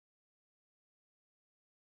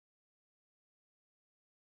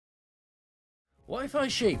Wi-Fi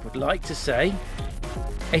Sheep would like to say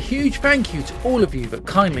a huge thank you to all of you that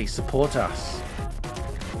kindly support us.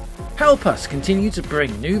 Help us continue to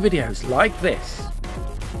bring new videos like this.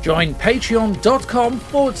 Join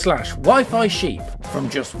patreon.com/Wi-Fi Sheep from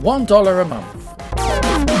just $1 a month.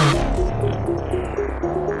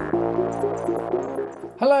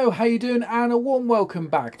 Hello, how you doing, and a warm welcome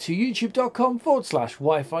back to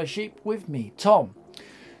youtube.com/Wi-Fi Sheep with me, Tom.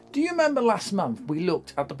 Do you remember last month we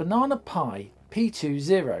looked at the Banana Pi BPi-P2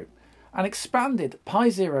 Zero, an expanded Pi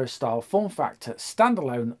Zero style form factor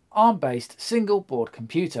standalone ARM-based single board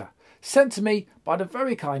computer sent to me by the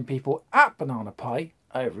very kind people at Banana Pi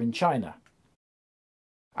over in China.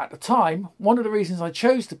 At the time, one of the reasons I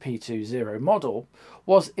chose the P2 Zero model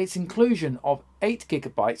was its inclusion of 8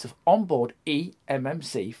 GB of onboard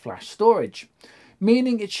eMMC flash storage,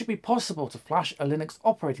 meaning it should be possible to flash a Linux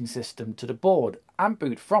operating system to the board and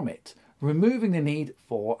boot from it, removing the need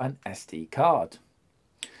for an SD card.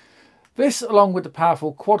 This, along with the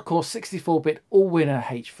powerful quad-core 64-bit all-winner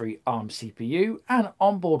H3 ARM CPU and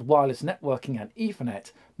onboard wireless networking and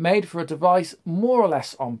Ethernet, made for a device more or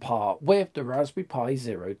less on par with the Raspberry Pi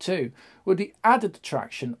Zero 2, with the added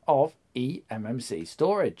attraction of eMMC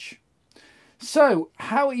storage. So,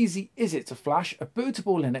 how easy is it to flash a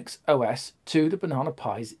bootable Linux OS to the Banana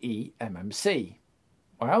Pi's eMMC?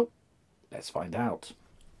 Well, let's find out.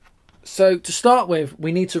 So to start with,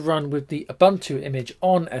 we need to run with the Ubuntu image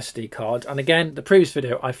on SD card, and again, the previous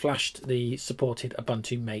video I flashed the supported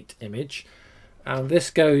Ubuntu Mate image, and this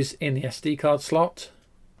goes in the SD card slot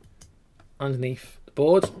underneath the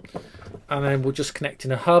board, and then we'll just connect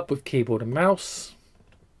in a hub with keyboard and mouse.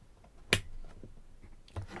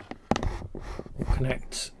 We'll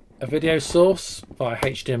connect a video source via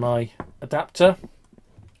HDMI adapter,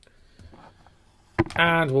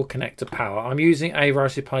 and we'll connect to power. I'm using a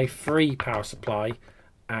Raspberry Pi 3 power supply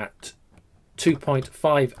at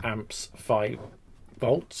 2.5 amps 5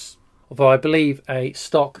 volts, although I believe a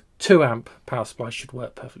stock 2 amp power supply should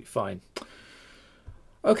work perfectly fine.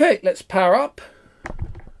 Okay, let's power up,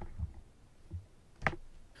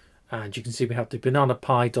 and you can see we have the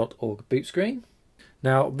bananapi.org boot screen.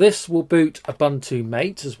 Now this will boot Ubuntu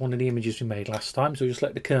Mate as one of the images we made last time, so we'll just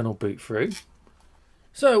let the kernel boot through.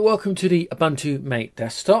 So welcome to the Ubuntu Mate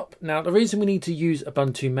desktop. Now the reason we need to use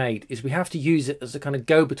Ubuntu Mate is we have to use it as a kind of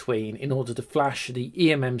go-between in order to flash the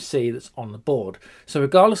eMMC that's on the board. So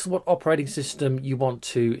regardless of what operating system you want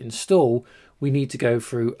to install, we need to go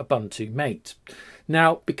through Ubuntu Mate.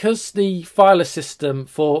 Now because the file system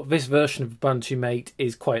for this version of Ubuntu Mate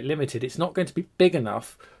is quite limited, it's not going to be big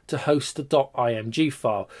enough to host the .img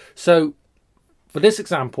file. So for this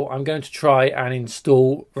example, I'm going to try and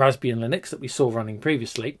install Raspbian Linux that we saw running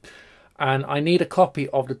previously, and I need a copy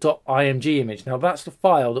of the .img image. Now that's the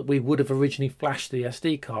file that we would have originally flashed the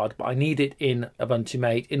SD card, but I need it in Ubuntu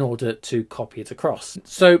Mate in order to copy it across.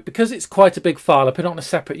 So because it's quite a big file, I put it on a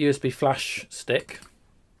separate USB flash stick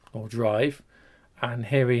or drive, and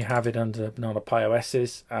here we have it under Banana Pi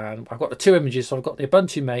OS's, and I've got the two images, so I've got the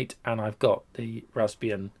Ubuntu Mate and I've got the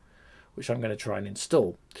Raspbian, which I'm going to try and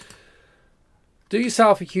install. Do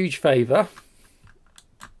yourself a huge favour,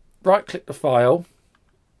 right click the file,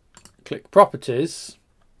 click Properties,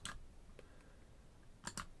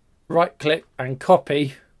 right click and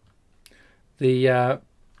copy the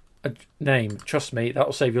name. Trust me, that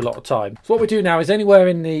will save you a lot of time. So what we do now is anywhere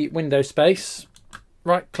in the window space,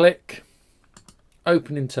 right click,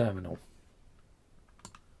 open in terminal.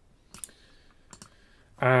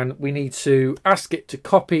 And we need to ask it to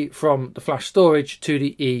copy from the flash storage to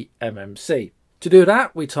the eMMC. To do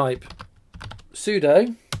that, we type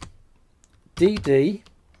sudo dd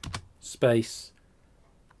space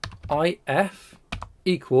if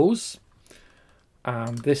equals,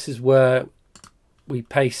 and this is where we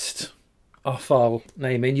paste our file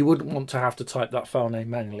name in. You wouldn't want to have to type that file name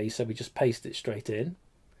manually, so we just paste it straight in.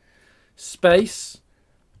 Space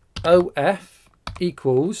of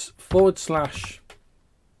equals /dev/mmc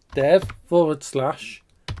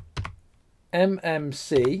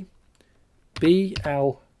blk1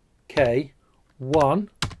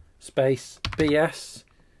 space bs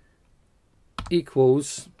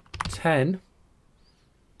equals 10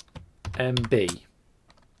 MB.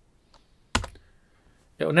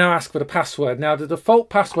 It will now ask for the password. Now the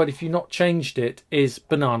default password, if you've not changed it, is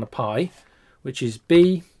Banana Pi, which is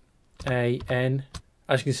BAN.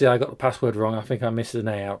 As you can see, I got the password wrong. I think I missed an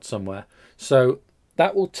A out somewhere. So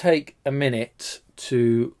that will take a minute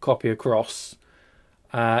to copy across.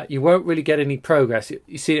 You won't really get any progress.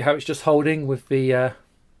 You see how it's just holding with the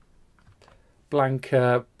blank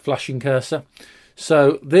flashing cursor.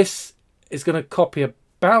 So this is going to copy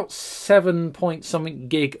about 7 point something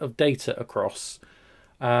gig of data across,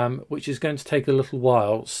 which is going to take a little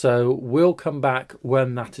while. So we'll come back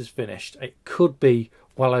when that is finished. It could be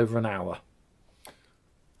well over an hour.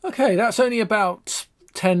 Okay, that's only about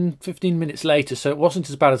 10-15 minutes later, so it wasn't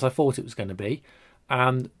as bad as I thought it was going to be.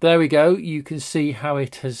 And there we go. You can see how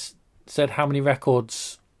it has said how many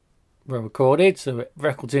records were recorded. So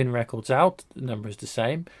records in, records out. The number is the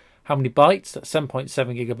same. How many bytes? That's 7.7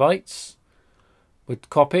 gigabytes. Were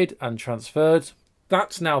copied and transferred.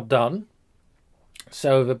 That's now done.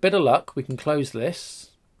 So with a bit of luck, we can close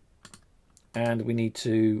this. And we need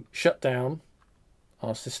to shut down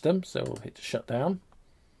our system. So we'll hit shut down.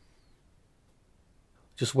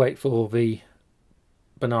 Just wait for the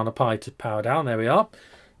Banana Pi to power down. There we are.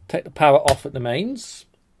 Take the power off at the mains.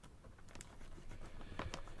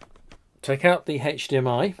 Take out the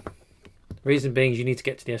HDMI. Reason being is you need to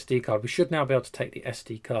get to the SD card. We should now be able to take the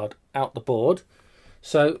SD card out the board.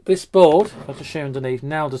 So this board, if I just show you underneath,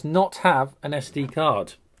 now does not have an SD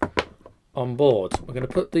card on board. We're going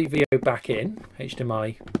to put the VO back in,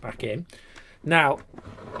 HDMI back in. Now,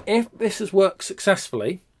 if this has worked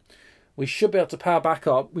successfully, we should be able to power back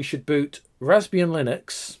up. We should boot Raspbian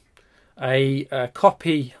Linux, a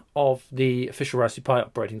copy of the official Raspberry Pi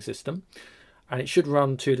operating system, and it should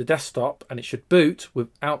run to the desktop and it should boot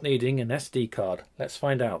without needing an SD card. Let's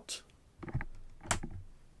find out.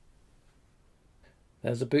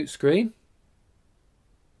 There's a boot screen.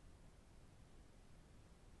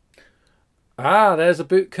 Ah, there's a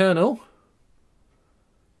boot kernel.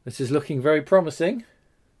 This is looking very promising.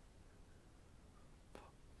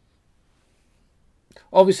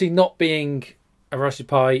 Obviously, not being a Raspberry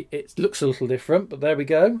Pi, it looks a little different, but there we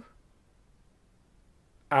go.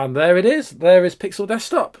 And there it is. There is Pixel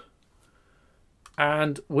Desktop.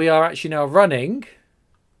 And we are actually now running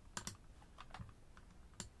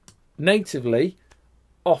natively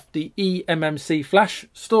off the eMMC flash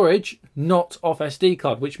storage, not off SD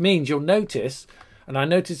card, which means you'll notice, and I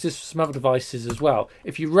noticed this for some other devices as well,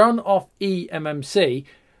 if you run off eMMC,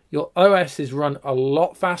 your OSs run a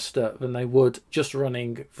lot faster than they would just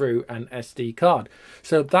running through an SD card.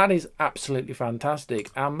 So that is absolutely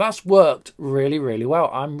fantastic. And that's worked really, really well.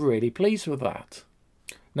 I'm really pleased with that.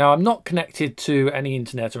 Now, I'm not connected to any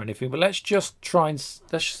internet or anything, but let's just try and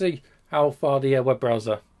let's see how far the web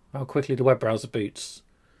browser, how quickly the web browser boots.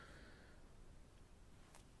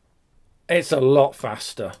 It's a lot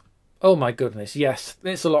faster. Oh my goodness, yes,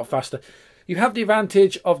 it's a lot faster. You have the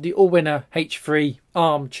advantage of the all-winner H3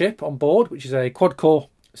 ARM chip on board, which is a quad-core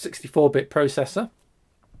 64-bit processor.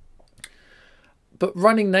 But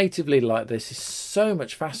running natively like this is so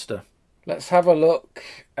much faster. Let's have a look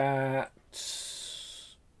at...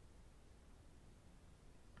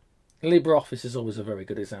 LibreOffice is always a very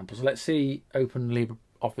good example. So let's see, open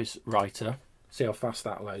LibreOffice Writer, see how fast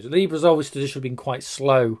that loads. Libre's always traditionally been quite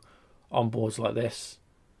slow on boards like this.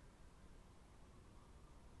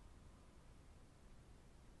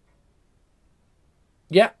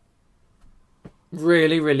 Yeah,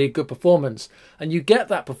 really, really good performance. And you get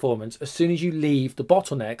that performance as soon as you leave the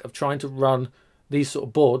bottleneck of trying to run these sort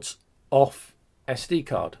of boards off SD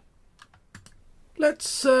card. Let's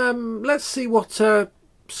see what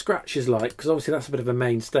Scratch is like, because obviously that's a bit of a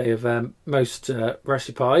mainstay of most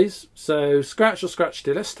Raspberry Pis. So Scratch or Scratch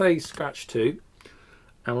 2, let's say Scratch 2,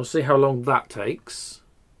 and we'll see how long that takes.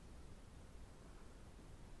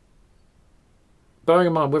 Bearing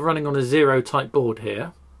in mind we're running on a Zero type board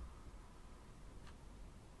here.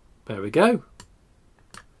 There we go.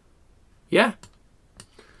 Yeah.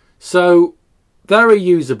 So very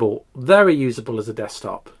usable as a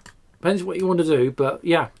desktop. Depends what you want to do, but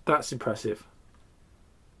yeah, that's impressive.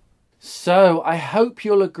 So I hope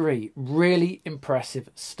you'll agree, really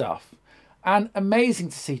impressive stuff. And amazing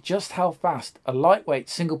to see just how fast a lightweight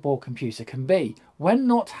single board computer can be when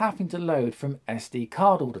not having to load from SD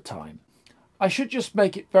card all the time. I should just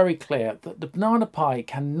make it very clear that the Banana Pi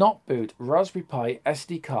cannot boot Raspberry Pi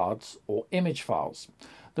SD cards or image files.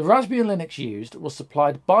 The Raspbian Linux used was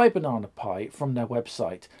supplied by Banana Pi from their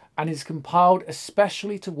website and is compiled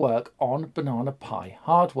especially to work on Banana Pi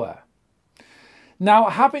hardware. Now,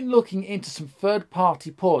 I have been looking into some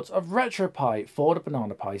third-party ports of RetroPie for the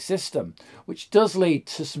Banana Pi system, which does lead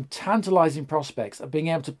to some tantalising prospects of being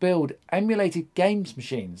able to build emulated games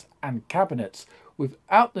machines and cabinets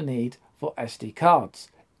without the need for SD cards,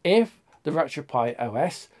 if the RetroPie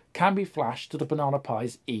OS can be flashed to the Banana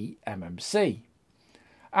Pi's eMMC.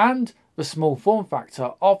 And the small form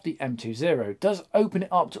factor of the M2 Zero does open it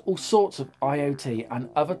up to all sorts of IoT and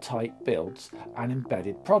other type builds and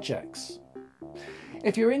embedded projects.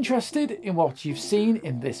 If you're interested in what you've seen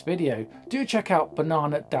in this video, do check out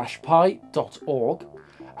banana-pi.org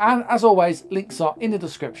And as always, links are in the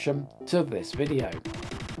description to this video.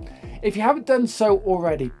 If you haven't done so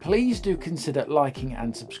already, please do consider liking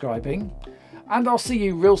and subscribing, and I'll see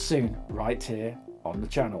you real soon right here on the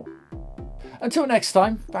channel. Until next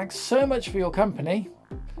time, thanks so much for your company,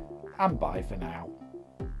 and bye for now.